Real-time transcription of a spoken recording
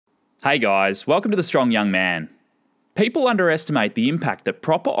Hey guys, welcome to The Strong Young Man. People underestimate the impact that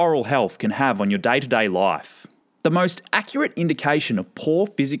proper oral health can have on your day-to-day life. The most accurate indication of poor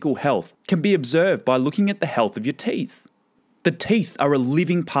physical health can be observed by looking at the health of your teeth. The teeth are a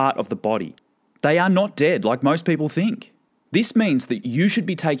living part of the body. They are not dead like most people think. This means that you should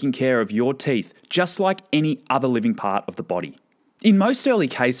be taking care of your teeth just like any other living part of the body. In most early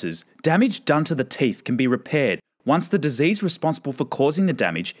cases, damage done to the teeth can be repaired once the disease responsible for causing the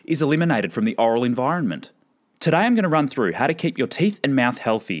damage is eliminated from the oral environment. Today I'm going to run through how to keep your teeth and mouth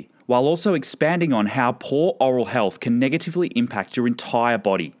healthy, while also expanding on how poor oral health can negatively impact your entire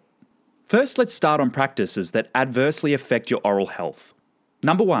body. First, let's start on practices that adversely affect your oral health.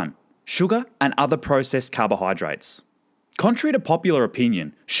 Number 1, sugar and other processed carbohydrates. Contrary to popular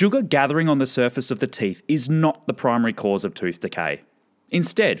opinion, sugar gathering on the surface of the teeth is not the primary cause of tooth decay.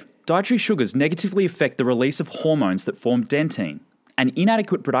 Instead, dietary sugars negatively affect the release of hormones that form dentine. An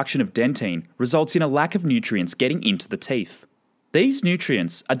inadequate production of dentine results in a lack of nutrients getting into the teeth. These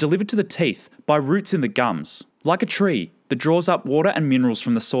nutrients are delivered to the teeth by roots in the gums, like a tree that draws up water and minerals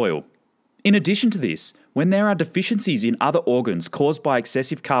from the soil. In addition to this, when there are deficiencies in other organs caused by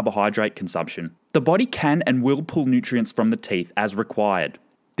excessive carbohydrate consumption, the body can and will pull nutrients from the teeth as required.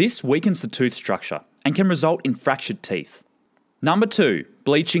 This weakens the tooth structure and can result in fractured teeth. Number 2,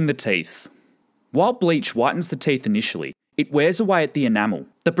 bleaching the teeth. While bleach whitens the teeth initially, it wears away at the enamel,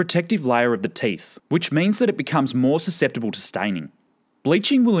 the protective layer of the teeth, which means that it becomes more susceptible to staining.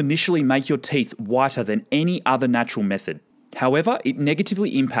 Bleaching will initially make your teeth whiter than any other natural method. However, it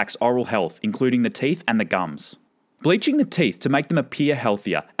negatively impacts oral health, including the teeth and the gums. Bleaching the teeth to make them appear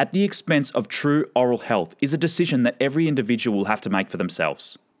healthier at the expense of true oral health is a decision that every individual will have to make for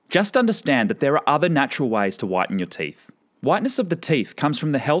themselves. Just understand that there are other natural ways to whiten your teeth. Whiteness of the teeth comes from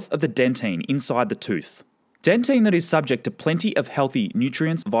the health of the dentine inside the tooth. Dentine that is subject to plenty of healthy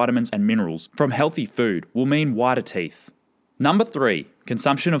nutrients, vitamins and minerals from healthy food will mean whiter teeth. Number 3,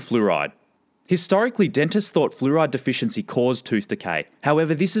 consumption of fluoride. Historically, dentists thought fluoride deficiency caused tooth decay.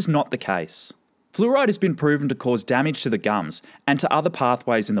 However, this is not the case. Fluoride has been proven to cause damage to the gums and to other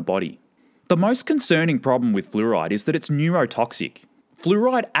pathways in the body. The most concerning problem with fluoride is that it's neurotoxic.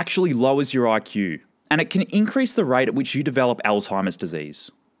 Fluoride actually lowers your IQ, and it can increase the rate at which you develop Alzheimer's disease.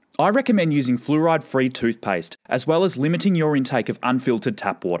 I recommend using fluoride-free toothpaste, as well as limiting your intake of unfiltered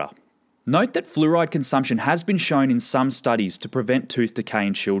tap water. Note that fluoride consumption has been shown in some studies to prevent tooth decay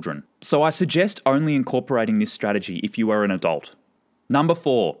in children, so I suggest only incorporating this strategy if you are an adult. Number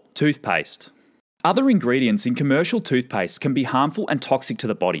 4, toothpaste. Other ingredients in commercial toothpaste can be harmful and toxic to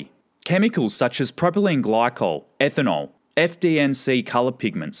the body. Chemicals such as propylene glycol, ethanol, FDNC colour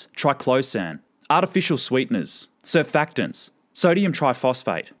pigments, triclosan, artificial sweeteners, surfactants, sodium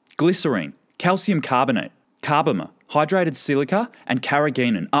triphosphate, glycerine, calcium carbonate, carbomer, hydrated silica, and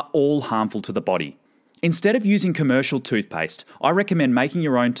carrageenan are all harmful to the body. Instead of using commercial toothpaste, I recommend making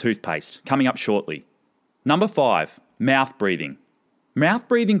your own toothpaste, coming up shortly. Number 5, mouth breathing. Mouth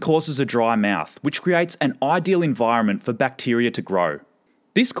breathing causes a dry mouth, which creates an ideal environment for bacteria to grow.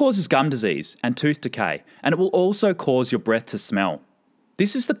 This causes gum disease and tooth decay, and it will also cause your breath to smell.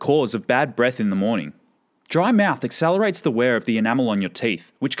 This is the cause of bad breath in the morning. Dry mouth accelerates the wear of the enamel on your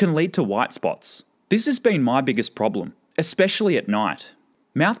teeth, which can lead to white spots. This has been my biggest problem, especially at night.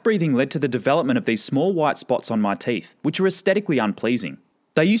 Mouth breathing led to the development of these small white spots on my teeth, which are aesthetically unpleasing.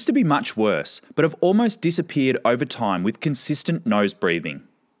 They used to be much worse, but have almost disappeared over time with consistent nose breathing.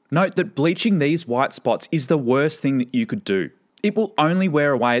 Note that bleaching these white spots is the worst thing that you could do. It will only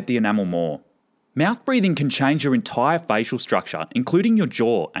wear away at the enamel more. Mouth breathing can change your entire facial structure, including your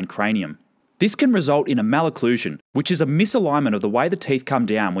jaw and cranium. This can result in a malocclusion, which is a misalignment of the way the teeth come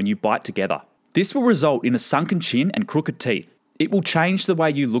down when you bite together. This will result in a sunken chin and crooked teeth. It will change the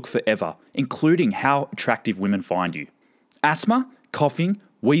way you look forever, including how attractive women find you. Asthma, coughing,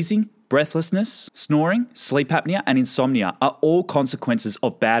 wheezing, breathlessness, snoring, sleep apnea, and insomnia are all consequences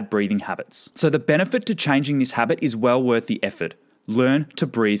of bad breathing habits. So the benefit to changing this habit is well worth the effort. Learn to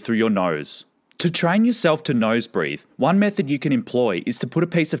breathe through your nose. To train yourself to nose breathe, one method you can employ is to put a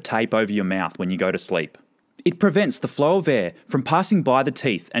piece of tape over your mouth when you go to sleep. It prevents the flow of air from passing by the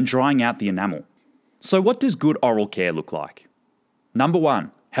teeth and drying out the enamel. So what does good oral care look like? Number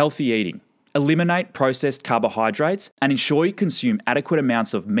 1, healthy eating. Eliminate processed carbohydrates and ensure you consume adequate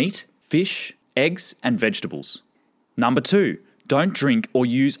amounts of meat, fish, eggs, and vegetables. Number 2, don't drink or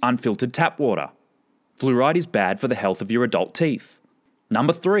use unfiltered tap water. Fluoride is bad for the health of your adult teeth.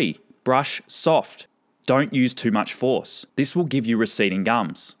 Number 3, brush soft. Don't use too much force. This will give you receding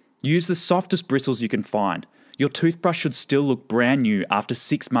gums. Use the softest bristles you can find. Your toothbrush should still look brand new after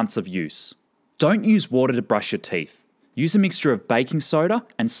 6 months of use. Don't use water to brush your teeth. Use a mixture of baking soda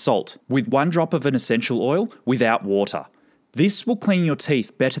and salt with 1 drop of an essential oil without water. This will clean your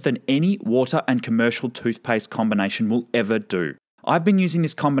teeth better than any water and commercial toothpaste combination will ever do. I've been using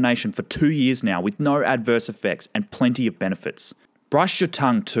this combination for 2 years now with no adverse effects and plenty of benefits. Brush your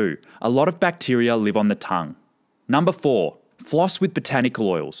tongue too. A lot of bacteria live on the tongue. Number 4. Floss with botanical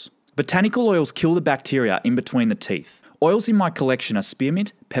oils. Botanical oils kill the bacteria in between the teeth. Oils in my collection are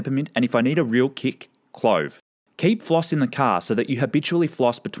spearmint, peppermint, and if I need a real kick, clove. Keep floss in the car so that you habitually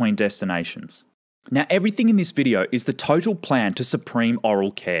floss between destinations. Now, everything in this video is the total plan to supreme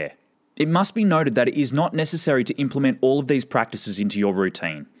oral care. It must be noted that it is not necessary to implement all of these practices into your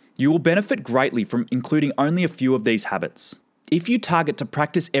routine. You will benefit greatly from including only a few of these habits. If you target to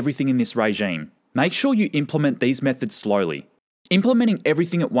practice everything in this regime, make sure you implement these methods slowly. Implementing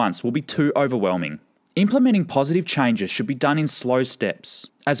everything at once will be too overwhelming. Implementing positive changes should be done in slow steps,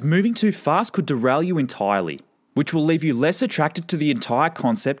 as moving too fast could derail you entirely, which will leave you less attracted to the entire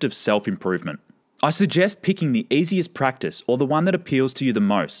concept of self-improvement. I suggest picking the easiest practice or the one that appeals to you the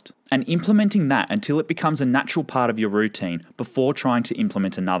most, and implementing that until it becomes a natural part of your routine before trying to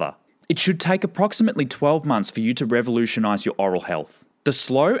implement another. It should take approximately 12 months for you to revolutionize your oral health. The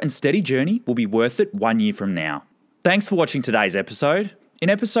slow and steady journey will be worth it 1 year from now. Thanks for watching today's episode. In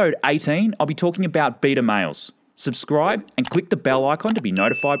episode 18, I'll be talking about beta males. Subscribe and click the bell icon to be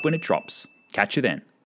notified when it drops. Catch you then.